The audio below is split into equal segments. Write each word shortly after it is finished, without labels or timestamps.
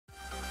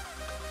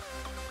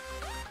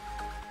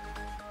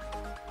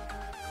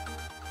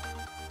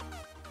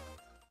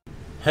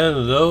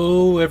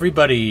Hello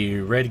everybody,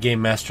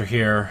 Redgamemaster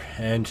here,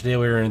 and today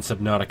we are in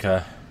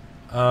Subnautica.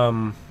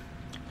 As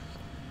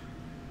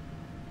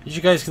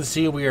you guys can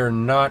see, we are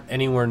not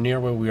anywhere near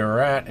where we are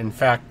at. In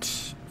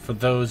fact, for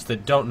those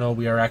that don't know,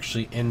 we are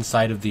actually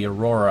inside of the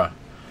Aurora.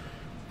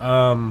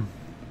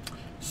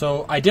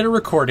 So I did a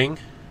recording,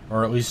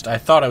 or at least I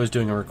thought I was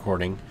doing a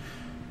recording.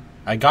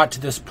 I got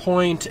to this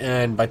point,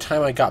 and by the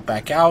time I got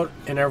back out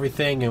and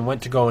everything and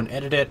went to go and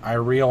edit it, I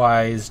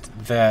realized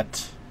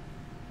that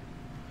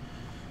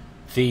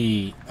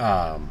the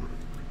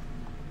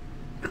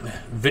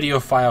video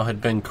file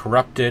had been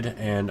corrupted,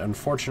 and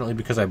unfortunately,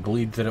 because I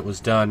believed that it was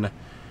done,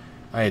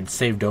 I had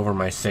saved over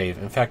my save.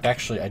 In fact,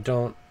 actually, I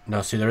don't...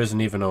 No, see, there isn't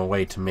even a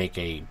way to make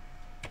a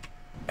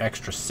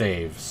extra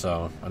save,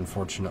 so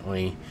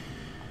unfortunately,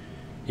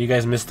 you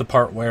guys missed the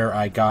part where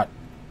I got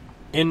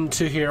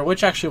into here,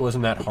 which actually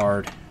wasn't that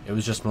hard. It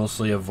was just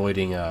mostly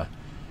avoiding a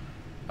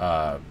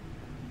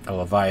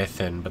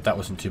Leviathan, but that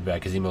wasn't too bad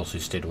because he mostly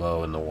stayed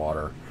low in the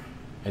water.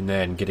 And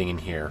then getting in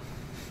here,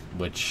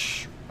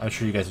 which I'm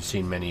sure you guys have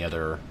seen many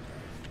other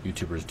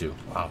YouTubers do.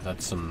 Wow,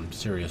 that's some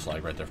serious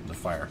lag right there from the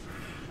fire.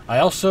 I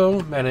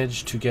also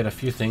managed to get a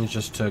few things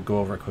just to go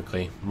over it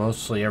quickly.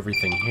 Mostly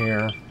everything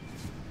here.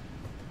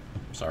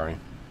 Sorry,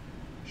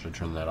 should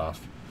turn that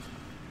off.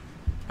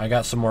 I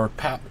got some more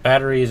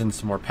batteries and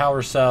some more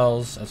power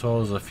cells, as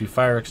well as a few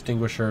fire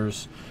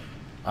extinguishers.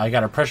 I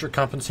got a pressure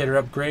compensator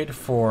upgrade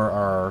for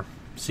our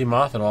sea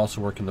moth. It'll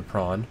also work in the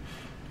prawn.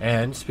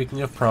 And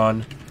speaking of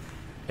prawn,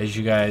 as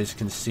you guys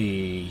can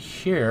see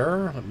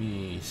here, let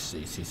me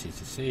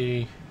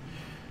see.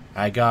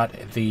 I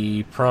got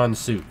the prawn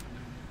suit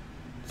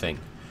thing.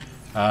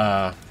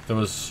 There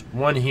was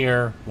one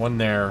here, one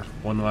there,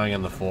 one lying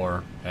on the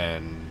floor,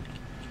 and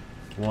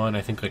one,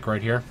 I think, like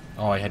right here.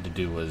 All I had to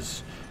do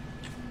was,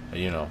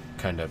 you know,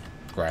 kind of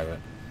grab it.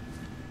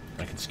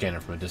 I can scan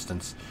it from a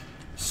distance.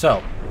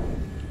 So,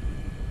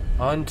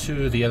 on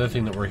to the other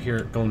thing that we're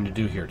going to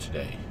do here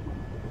today.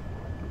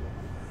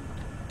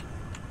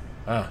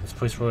 Ah, this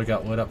place really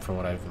got lit up from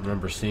what I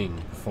remember seeing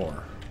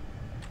before.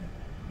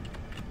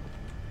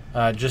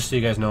 Just so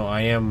you guys know,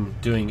 I am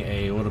doing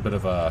a little bit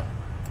of a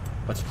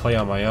let's play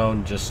on my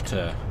own, just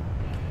to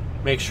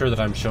make sure that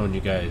I'm showing you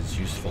guys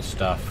useful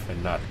stuff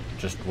and not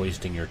just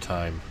wasting your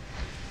time.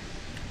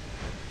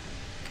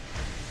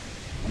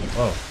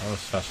 Whoa, that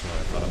was faster than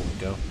I thought it would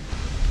go.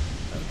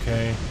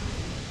 Okay.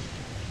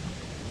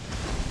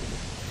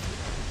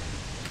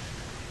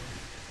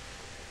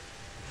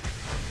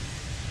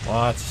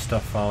 Lots of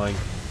stuff falling.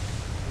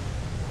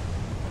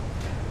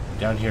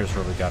 Down here is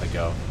where we gotta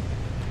go.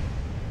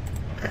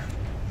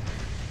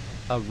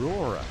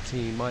 Aurora,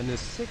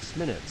 T-minus 6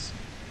 minutes.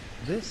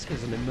 This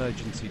is an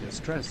emergency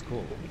distress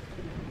call.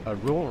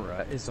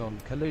 Aurora is on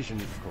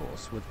collision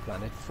course with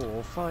planet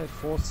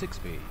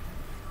 4546b.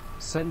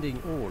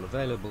 Sending all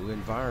available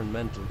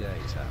environmental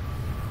data.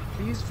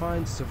 Please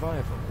find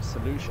survival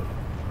solution.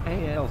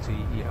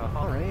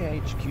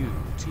 ALTERAHQ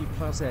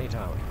T+8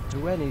 out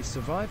to any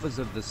survivors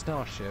of the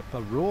starship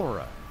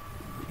Aurora.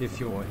 If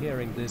you're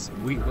hearing this,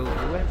 we will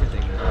do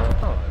everything in our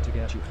power to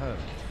get you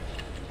home.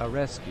 A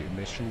rescue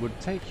mission would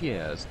take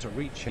years to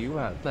reach you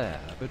out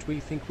there, but we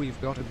think we've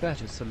got a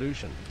better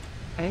solution.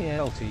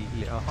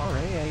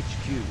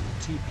 ALTERAHQ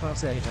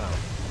T+8 out.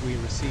 We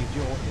received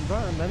your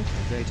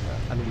environmental data,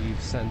 and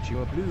we've sent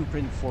you a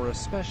blueprint for a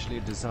specially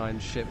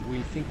designed ship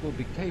we think will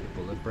be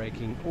capable of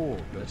breaking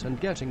orbit and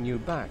getting you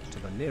back to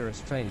the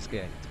nearest phase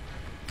gate.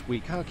 We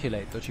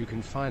calculate that you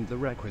can find the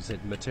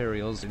requisite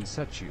materials in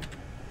situ.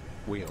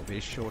 We'll be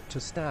short to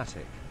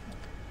static.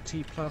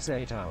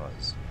 T+8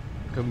 hours.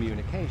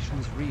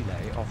 Communications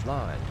relay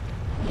offline.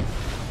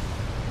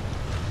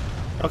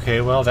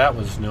 Okay, well that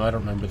was new. I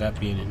don't remember that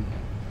being in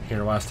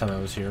here last time I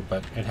was here,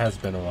 but it has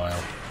been a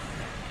while.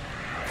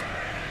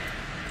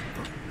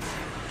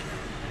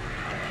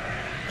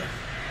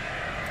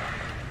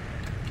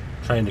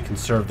 Trying to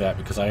conserve that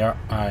because I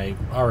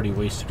already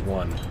wasted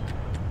one.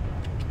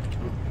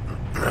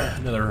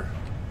 Another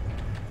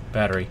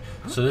battery.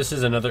 So this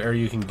is another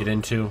area you can get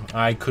into.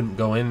 I couldn't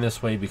go in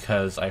this way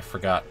because I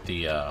forgot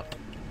the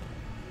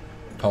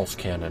pulse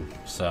cannon.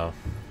 So,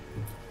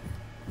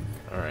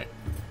 alright.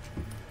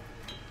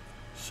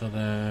 So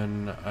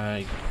then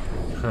I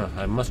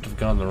must have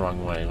gone the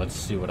wrong way. Let's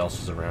see what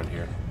else is around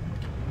here.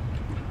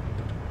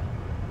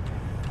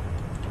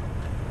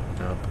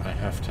 Nope, I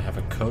have to have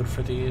a code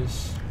for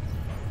these.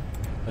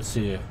 Let's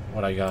see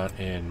what I got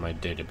in my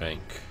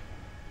databank.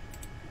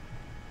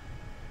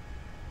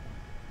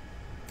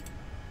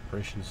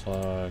 Operations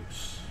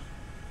logs.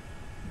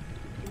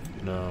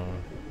 No.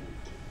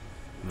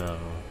 No.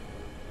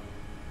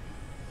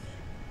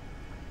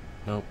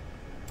 Nope.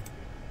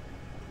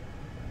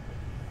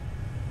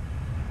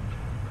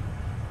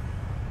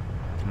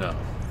 No.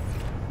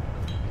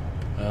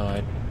 Well,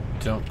 I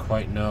don't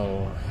quite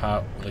know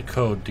how the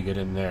code to get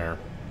in there.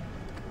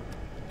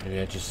 Maybe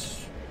I just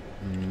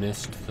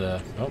missed the...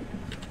 Oh.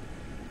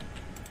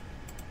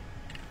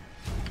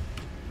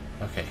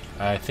 Okay,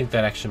 I think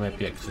that actually might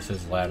be it because this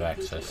is lab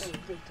access.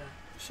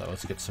 So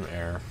let's get some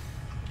air.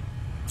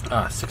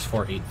 Ah,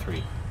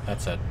 6483.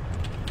 That's it.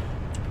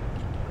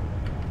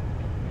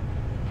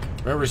 I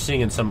remember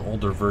seeing in some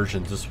older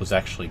versions this was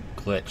actually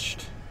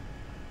glitched.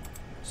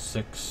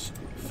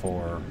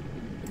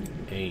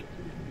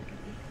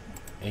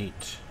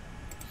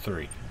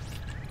 6483.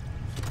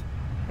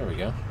 There we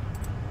go.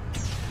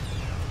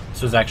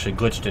 This was actually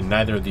glitched and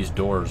neither of these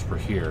doors were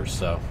here,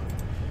 so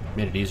it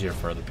made it easier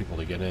for other people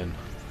to get in.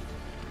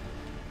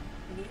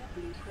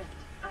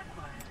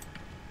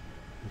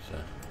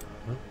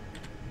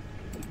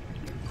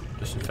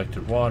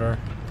 Disinfected water.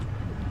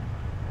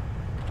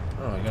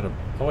 Oh, I got a...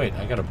 Oh, wait,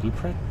 I got a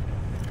blueprint?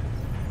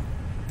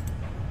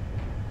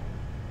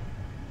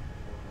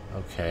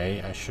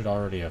 Okay, I should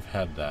already have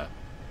had that.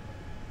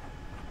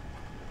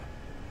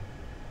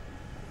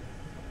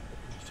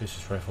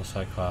 Stasis rifle,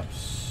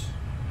 Cyclops.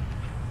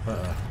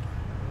 So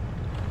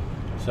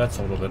that's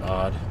a little bit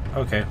odd.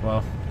 Okay,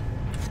 well,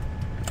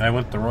 I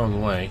went the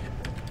wrong way.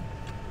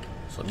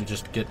 So let me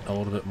just get a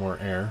little bit more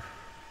air.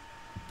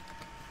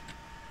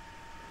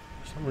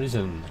 For some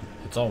reason,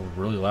 it's all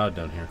really loud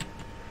down here.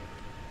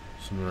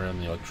 Somewhere around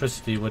the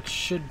electricity, which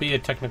should be a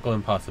technical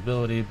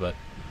impossibility, but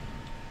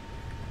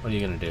what are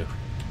you gonna do?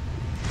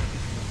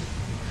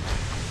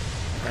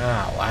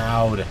 Ah,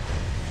 loud.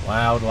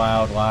 Loud,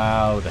 loud,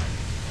 loud.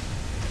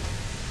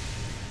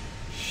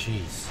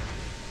 Jeez.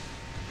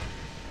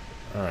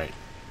 Alright.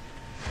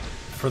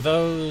 For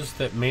those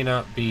that may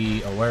not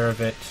be aware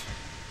of it...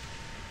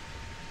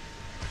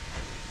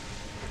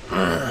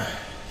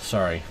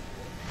 Sorry.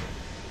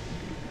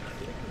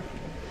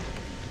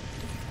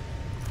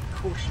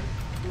 Caution.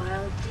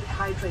 Mild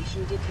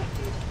dehydration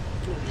detected.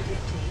 Fluid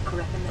intake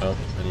recommended. Oh,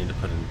 I need to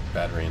put a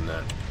battery in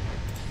that.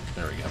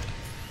 There we go.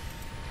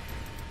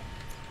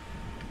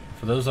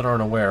 For those that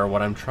aren't aware,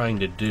 what I'm trying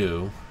to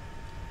do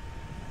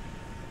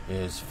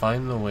is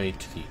find the way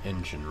to the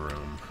engine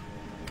room.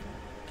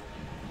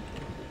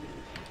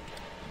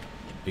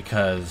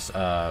 Because,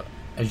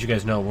 as you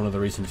guys know, one of the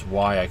reasons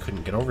why I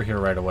couldn't get over here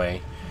right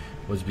away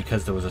was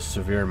because there was a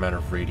severe amount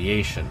of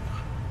radiation.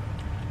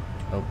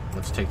 Oh,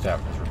 let's take that,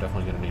 because we're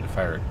definitely going to need a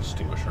fire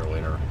extinguisher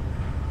later.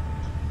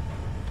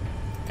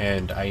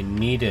 And I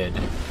needed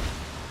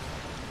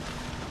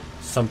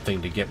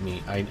something to get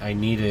me... I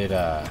needed,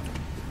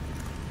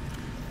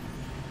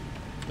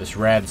 this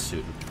Rads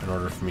suit in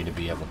order for me to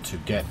be able to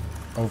get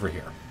over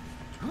here.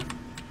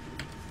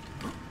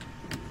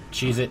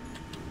 Cheese it.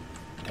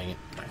 Dang it.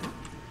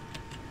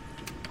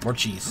 More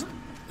cheese.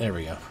 There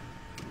we go.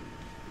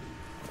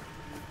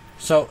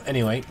 So,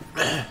 anyway,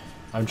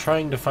 I'm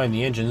trying to find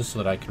the engine so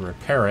that I can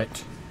repair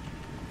it.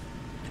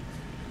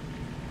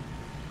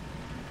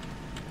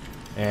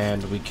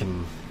 And we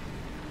can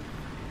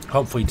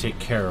hopefully take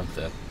care of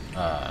the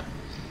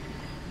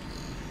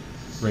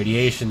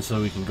radiation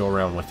so we can go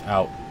around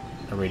without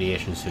a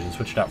radiation suit and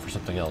switch it out for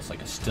something else,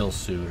 like a still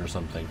suit or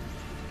something.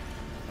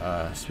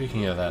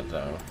 Speaking of that,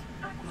 though...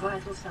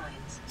 Vital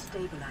signs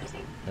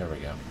stabilizing. There we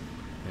go.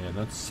 And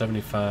that's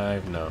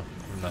 75. No,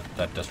 I'm not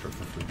that desperate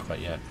for food quite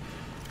yet.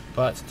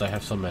 But since I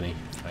have so many,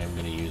 I am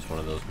going to use one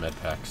of those med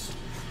packs.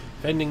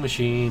 Vending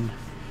machine.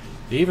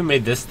 They even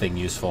made this thing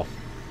useful.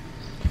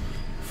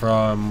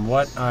 From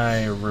what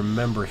I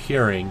remember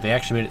hearing, they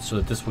actually made it so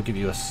that this will give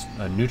you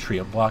a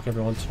nutrient block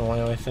every once in a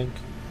while, I think.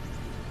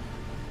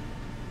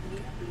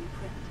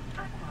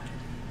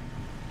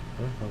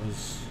 What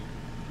was...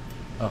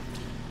 Oh.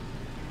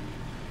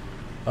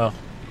 Well,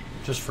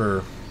 just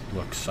for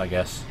looks, I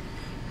guess.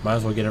 Might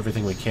as well get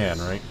everything we can,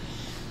 right?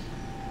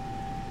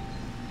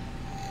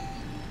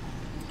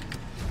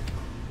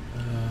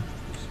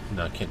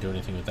 No, I can't do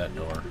anything with that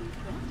door.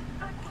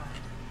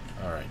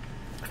 Alright.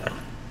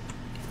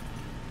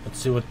 Let's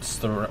see what's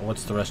the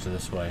rest of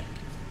this way.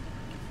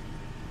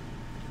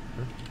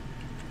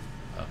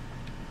 Oh.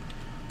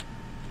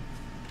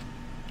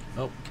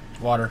 Oh,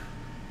 water.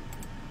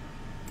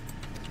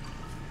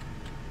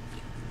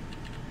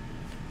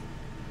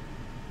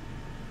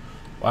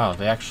 Wow,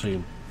 they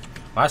actually...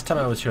 Last time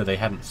I was here, they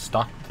hadn't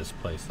stocked this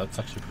place. That's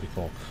actually pretty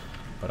cool.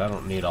 But I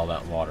don't need all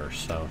that water,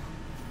 so...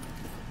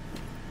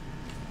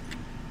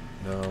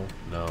 No,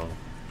 no.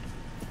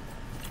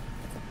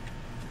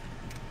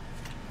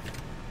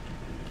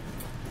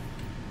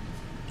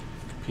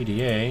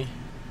 PDA.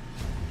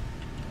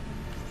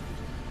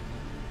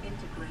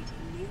 Integrating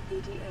new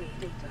PDA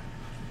data.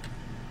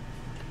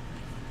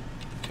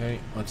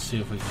 Okay, let's see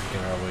if we can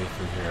get our way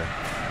through here.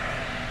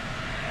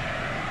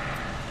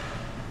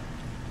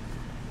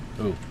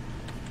 Ooh.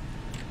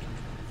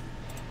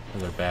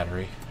 Another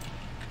battery.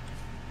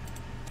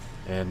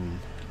 And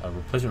a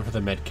replacement for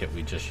the med kit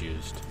we just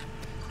used.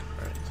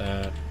 Alright,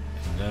 that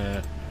and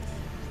that.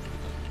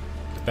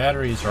 The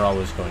batteries are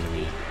always going to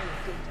be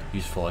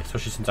useful,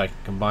 especially since I can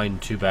combine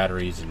two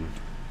batteries and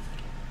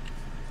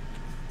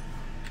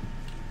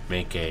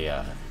make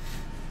a,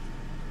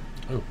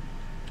 Ooh.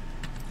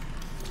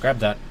 Grab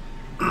that.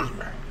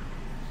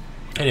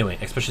 Anyway,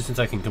 especially since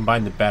I can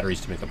combine the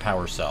batteries to make a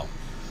power cell.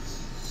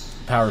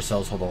 Power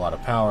cells hold a lot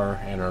of power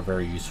and are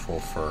very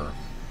useful for,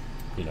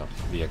 you know,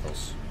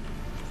 vehicles.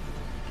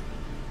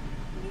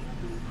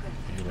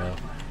 You know.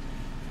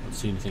 Don't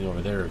see anything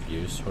over there of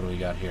use. What do we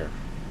got here?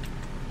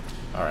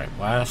 Alright,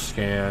 last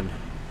scan.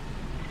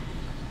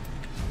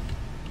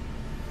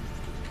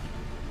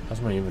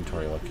 How's my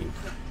inventory looking?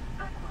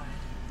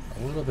 A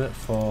little bit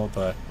full,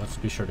 but let's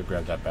be sure to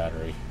grab that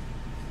battery.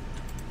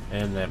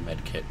 And that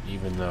medkit,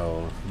 even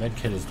though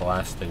medkit is the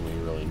last thing we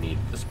really need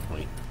at this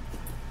point.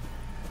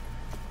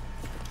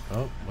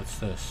 Oh, what's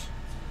this?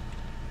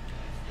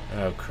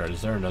 Oh crud,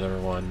 is there another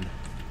one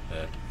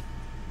that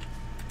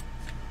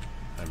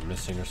I'm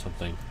missing or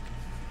something?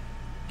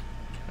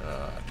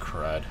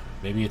 Crud.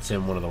 Maybe it's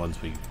in one of the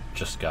ones we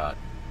just got.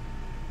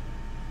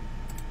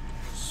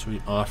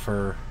 Sweet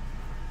offer.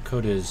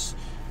 Code is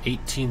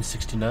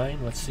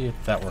 1869. Let's see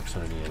if that works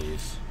on any of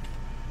these.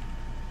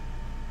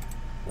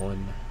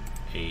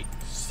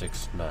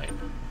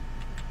 1869.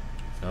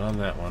 Not on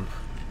that one.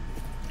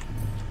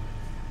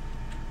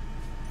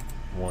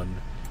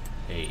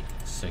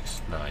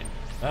 1869.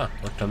 Ah,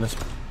 worked on this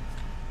one.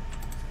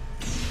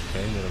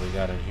 Okay, what do we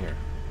got in here?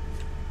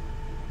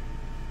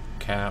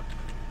 Cap.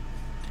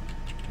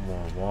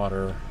 More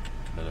water.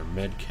 Another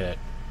med kit.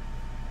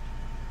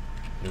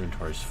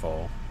 Inventory's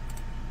full.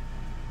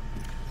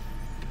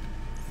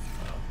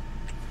 Oh,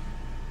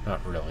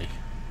 not really.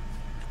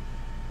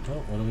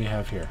 Oh, what do we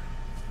have here?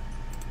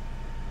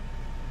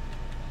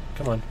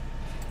 Come on.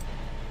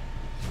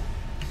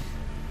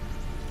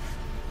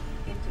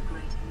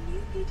 Integrating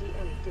new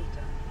PDA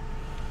data.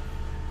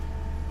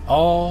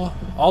 All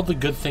the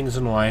good things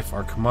in life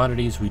are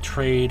commodities we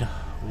trade,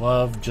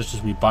 love, just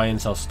as we buy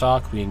and sell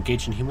stock. We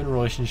engage in human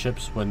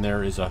relationships when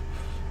there is a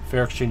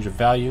fair exchange of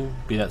value,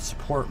 be that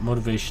support,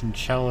 motivation,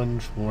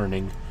 challenge,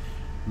 learning.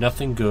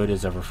 Nothing good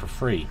is ever for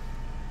free.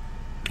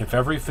 If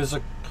every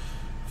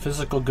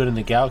physical good in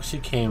the galaxy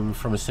came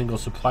from a single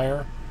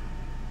supplier,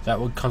 that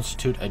would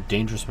constitute a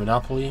dangerous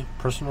monopoly.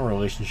 Personal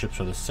relationships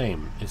are the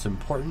same. It's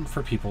important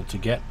for people to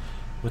get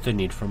what they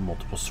need from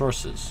multiple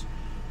sources.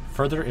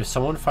 Further, if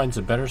someone finds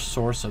a better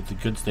source of the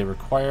goods they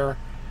require,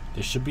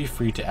 they should be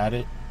free to add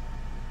it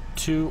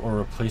to or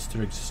replace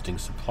their existing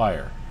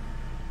supplier.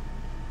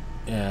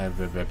 I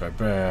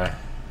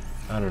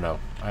don't know.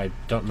 I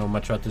don't know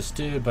much about this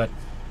dude, but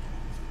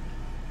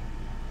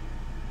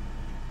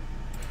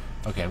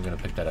okay, I'm gonna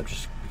pick that up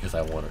just because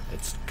I want it.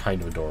 It's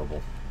kind of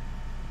adorable.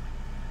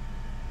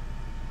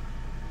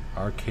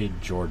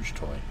 Arcade George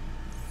toy.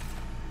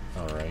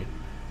 Alright.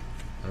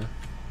 Huh?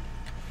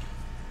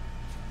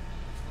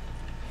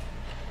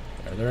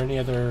 Are there any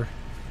other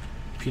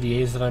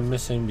PDAs that I'm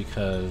missing?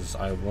 Because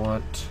I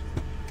want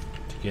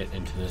to get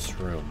into this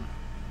room.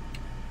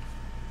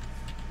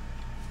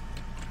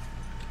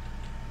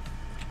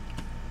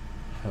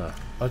 Huh.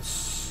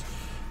 Let's...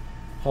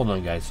 Hold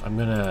on, guys. I'm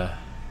gonna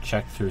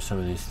check through some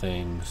of these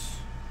things.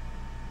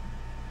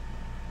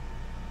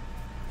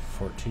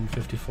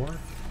 1454?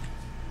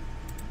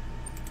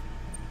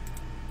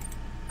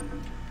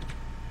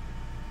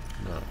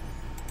 No.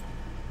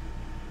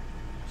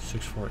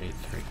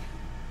 6483.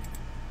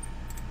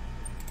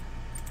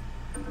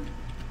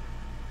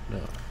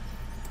 No.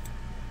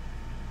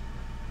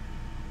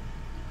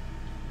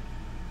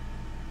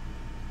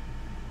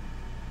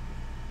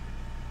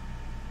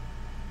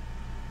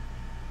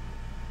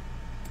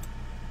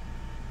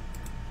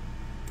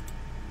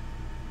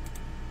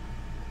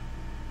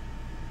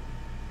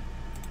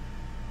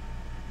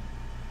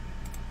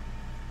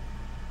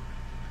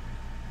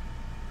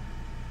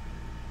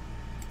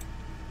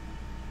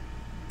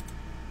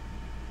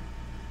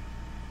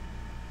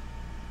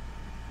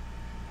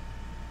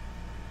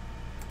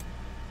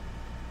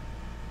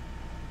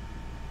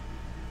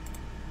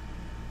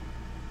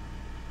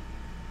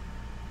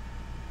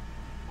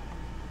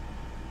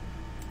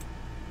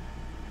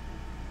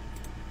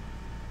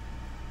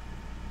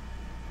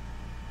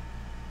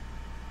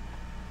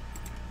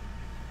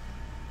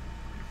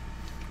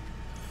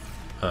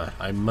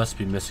 I must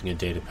be missing a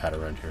data pad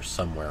around here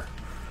somewhere.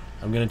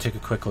 I'm gonna take a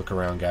quick look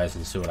around, guys,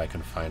 and see what I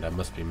can find. I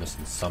must be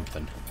missing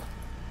something.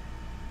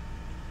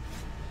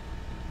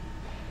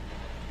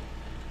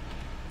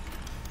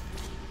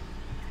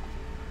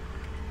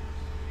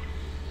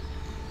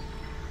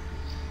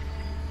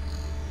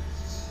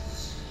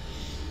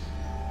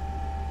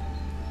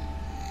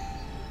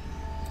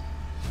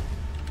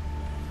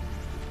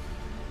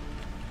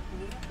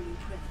 New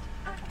blueprint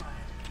acquired.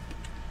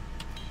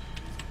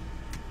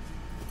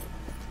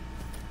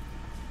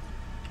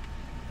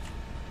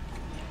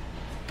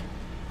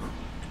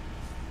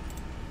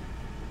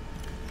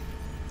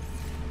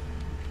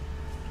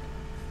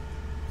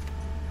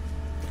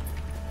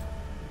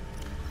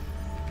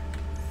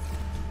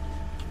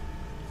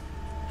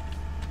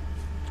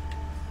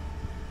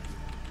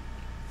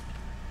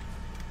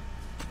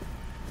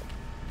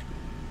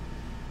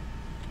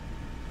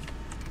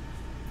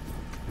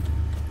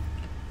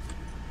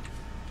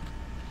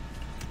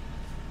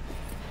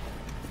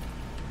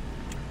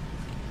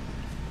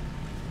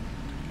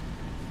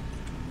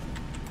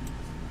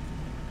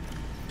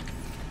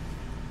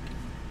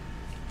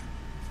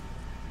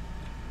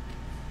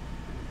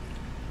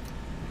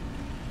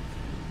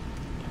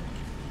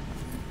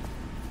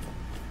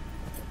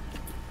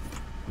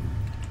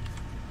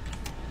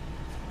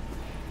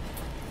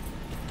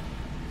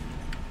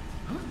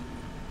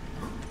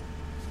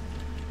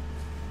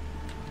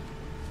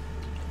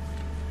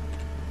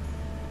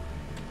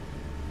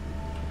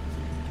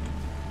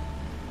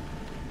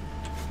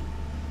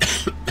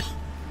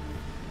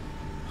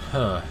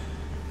 Huh.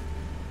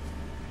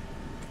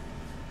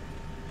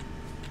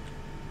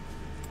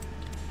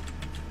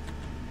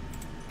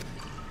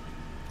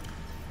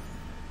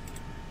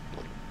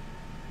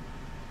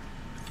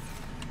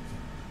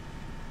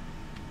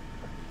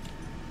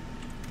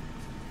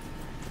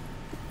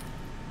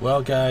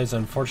 Well, guys,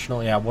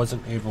 unfortunately I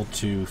wasn't able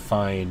to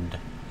find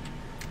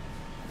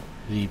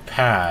the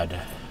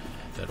pad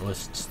that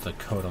lists the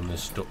code on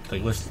this door.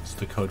 That lists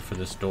the code for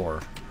this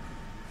door.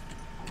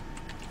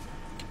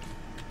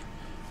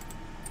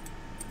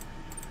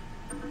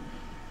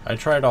 I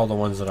tried all the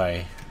ones that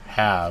I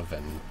have,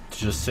 and to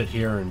just sit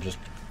here and just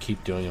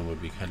keep doing them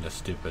would be kind of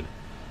stupid.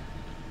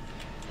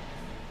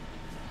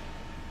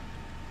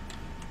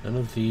 None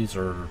of these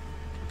are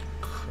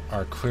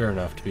clear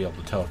enough to be able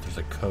to tell if there's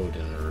a code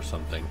in it or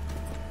something.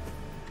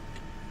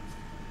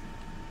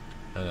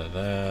 None of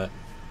that.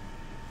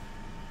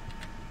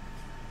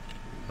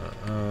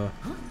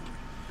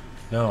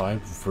 No,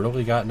 I've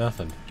really got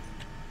nothing.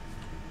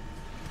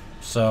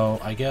 So,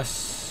 I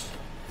guess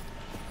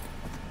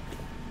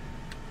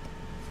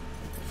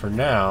for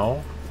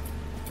now,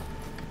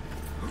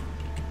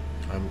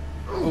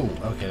 ooh,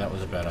 okay, that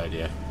was a bad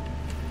idea.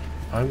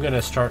 I'm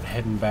gonna start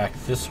heading back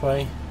this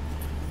way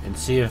and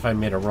see if I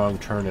made a wrong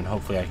turn, and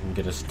hopefully I can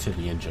get us to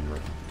the engine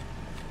room.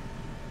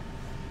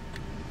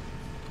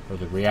 Or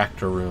the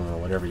reactor room, or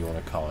whatever you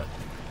want to call it.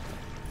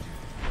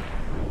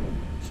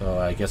 So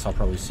I guess I'll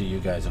probably see you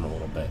guys in a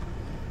little bit.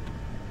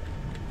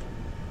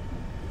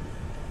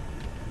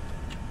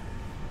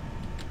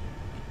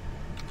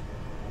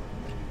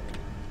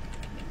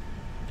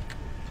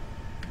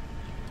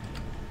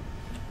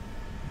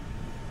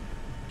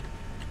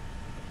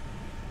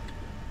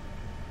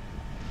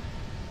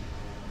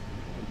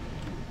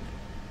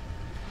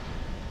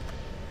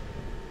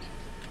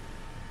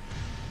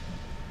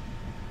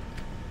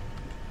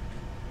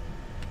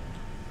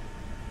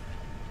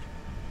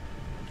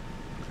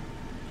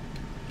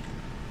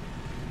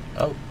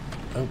 Oh,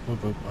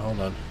 hold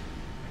on.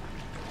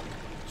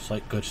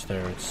 Slight glitch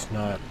there. It's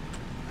not.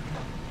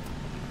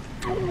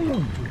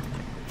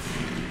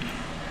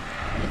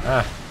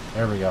 Ah,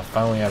 there we go.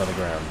 Finally out of the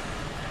ground.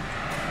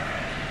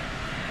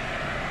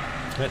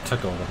 It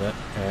took a little bit,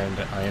 and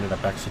I ended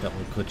up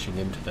accidentally glitching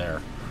into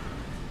there.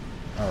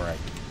 Alright.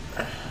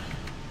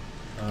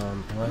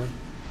 What?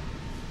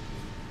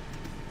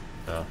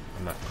 No,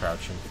 I'm not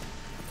crouching.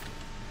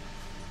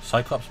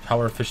 Cyclops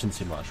power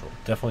efficiency module.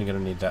 Definitely gonna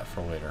need that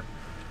for later.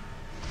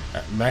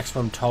 At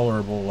maximum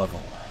tolerable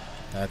level.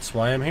 That's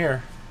why I'm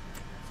here.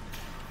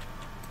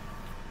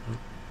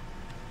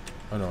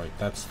 Oh no, wait,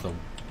 that's the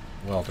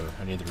welder.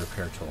 I need the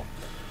repair tool.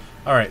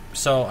 Alright,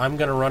 so I'm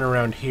gonna run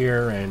around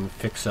here and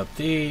fix up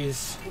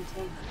these.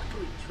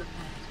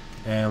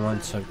 And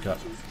once I've got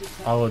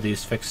all of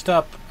these fixed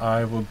up,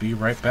 I will be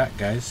right back,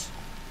 guys.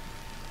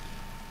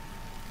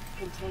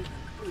 Containment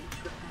breach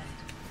repaired.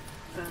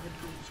 Further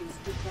breaches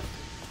detected.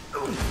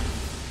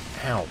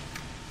 Ow.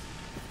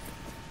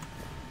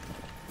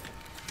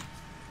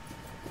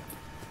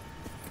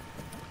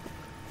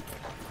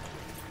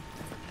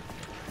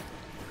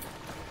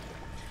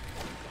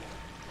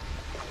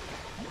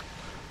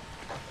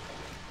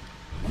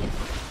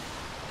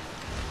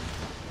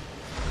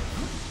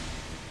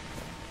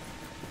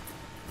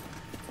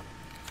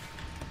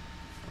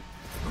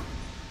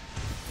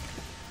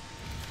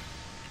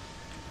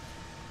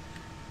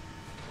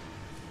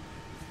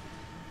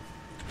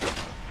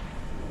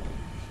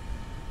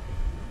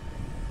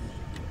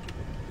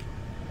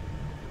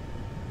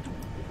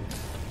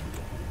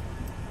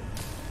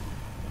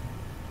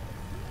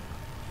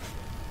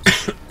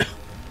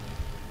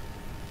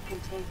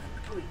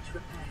 Containment breach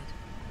repaired.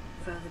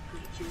 Further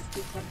breaches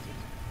detected.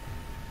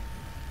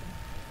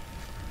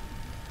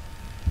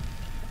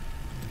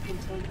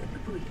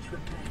 Containment breach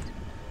repaired.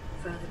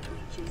 Further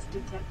breaches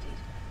detected.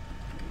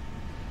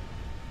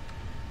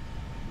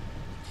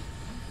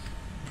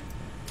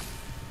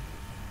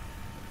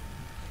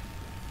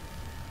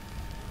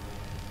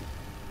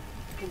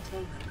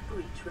 Containment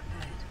breach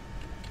repaired.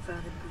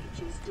 Further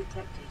breaches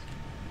detected.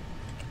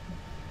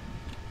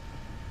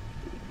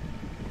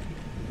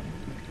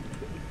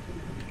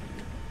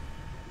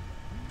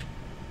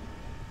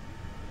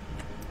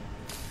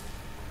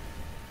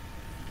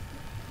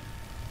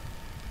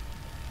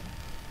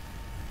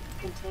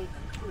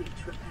 Containment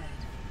breach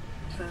repaired.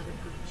 Further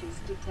breaches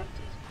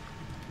detected.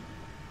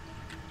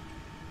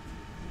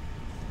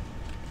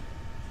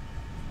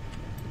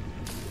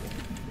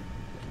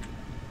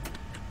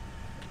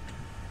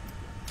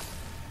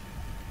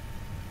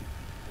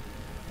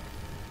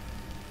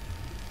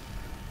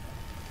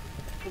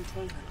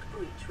 Containment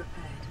breach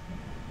repaired.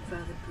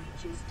 Further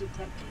breaches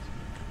detected.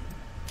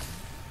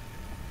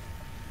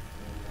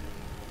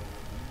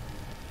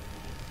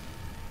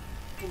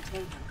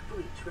 Containment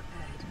breach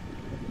repaired.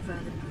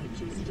 Further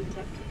breaches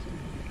detected.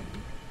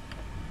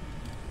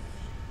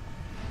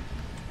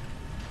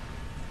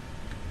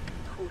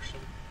 Caution.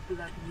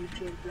 Blood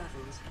nutrient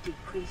levels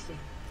decreasing.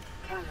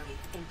 Calorie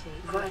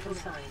intake. Vital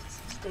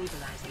signs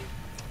stabilizing.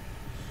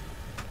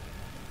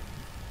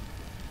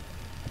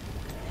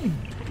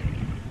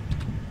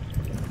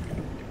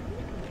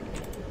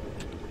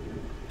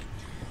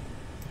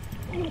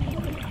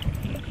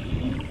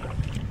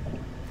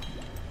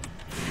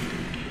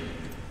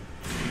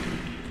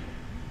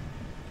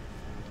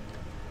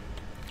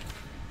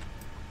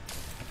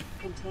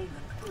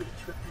 Containment breach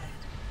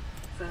repaired.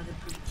 Further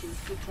breaches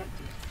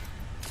detected.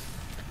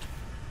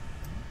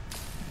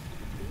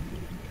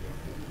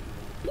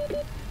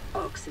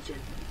 Oxygen.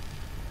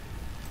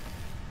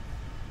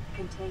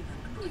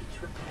 Containment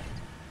breach repaired.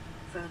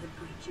 Further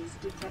breaches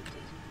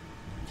detected.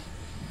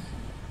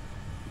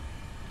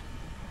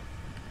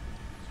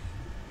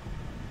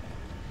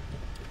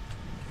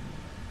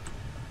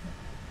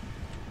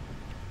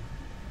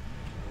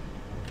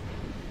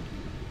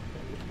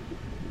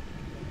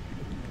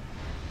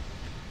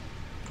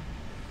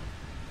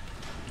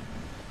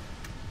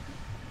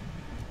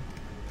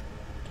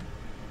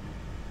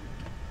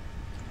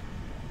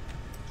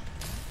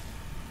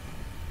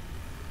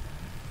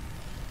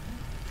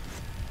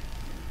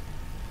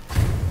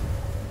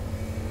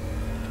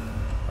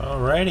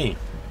 Alrighty.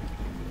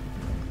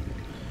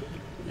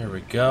 Here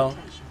we go.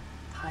 Attention.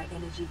 High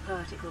energy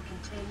particle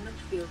containment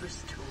field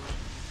restored.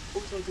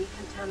 Auto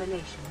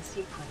decontamination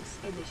sequence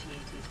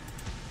initiated.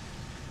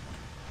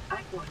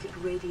 Aquatic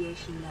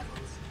radiation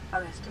levels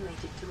are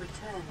estimated to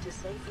return to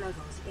safe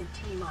levels in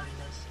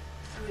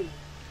T-3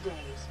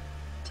 days,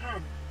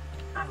 10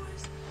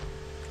 hours.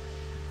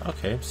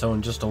 Okay, so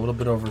in just a little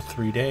bit over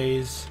 3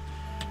 days,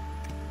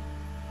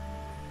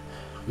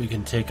 we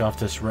can take off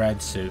this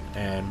rad suit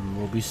and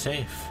we'll be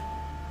safe.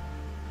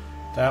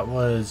 That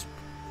was,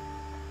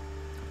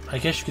 I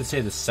guess you could say,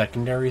 the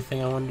secondary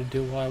thing I wanted to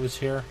do while I was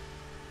here.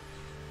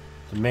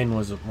 The main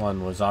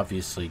one was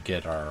obviously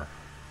get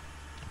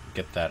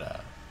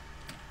that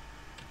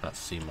not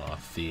sea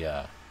moth,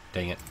 the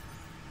dang it.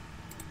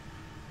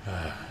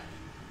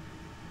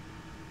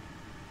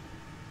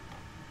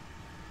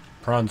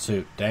 Prawn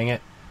suit, dang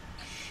it.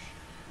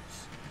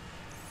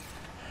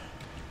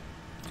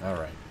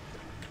 Alright.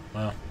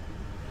 Well,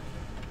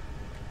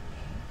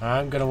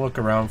 I'm gonna look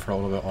around for a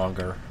little bit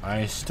longer.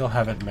 I still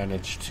haven't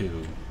managed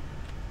to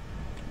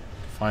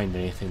find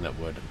anything that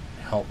would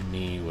help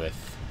me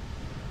with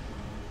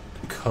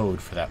the code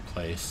for that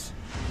place.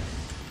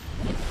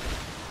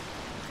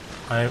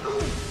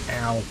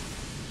 Ow.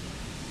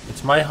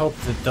 It's my hope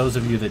that those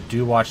of you that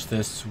do watch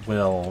this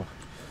will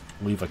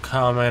leave a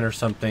comment or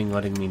something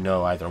letting me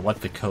know either what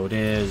the code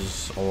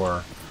is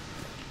or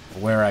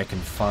where I can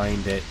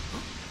find it,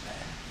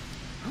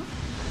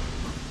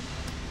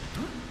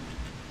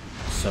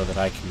 so that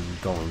I can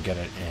go and get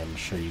it and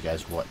show you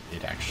guys what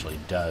it actually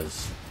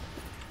does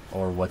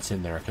or what's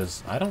in there,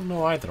 because I don't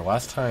know either.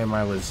 Last time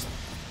I was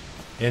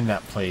in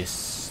that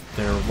place,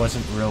 there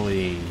wasn't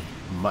really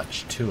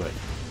much to it.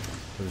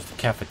 There was the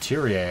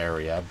cafeteria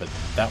area, but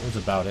that was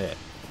about it.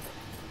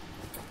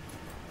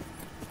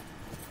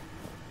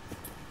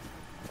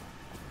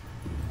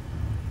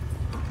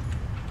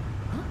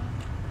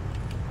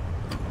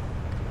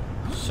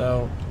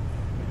 So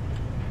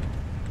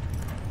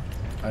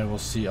I will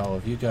see all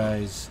of you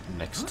guys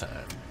next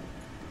time.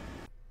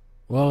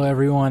 Well,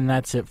 everyone,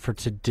 that's it for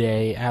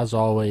today. As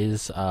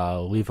always,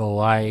 leave a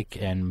like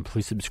and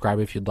please subscribe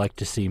if you'd like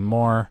to see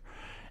more.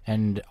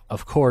 And,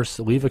 of course,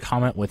 leave a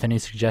comment with any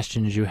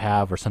suggestions you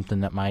have or something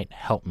that might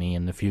help me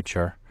in the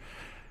future.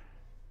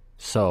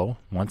 So,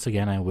 once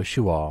again, I wish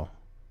you all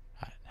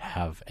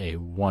have a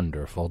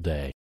wonderful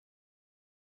day.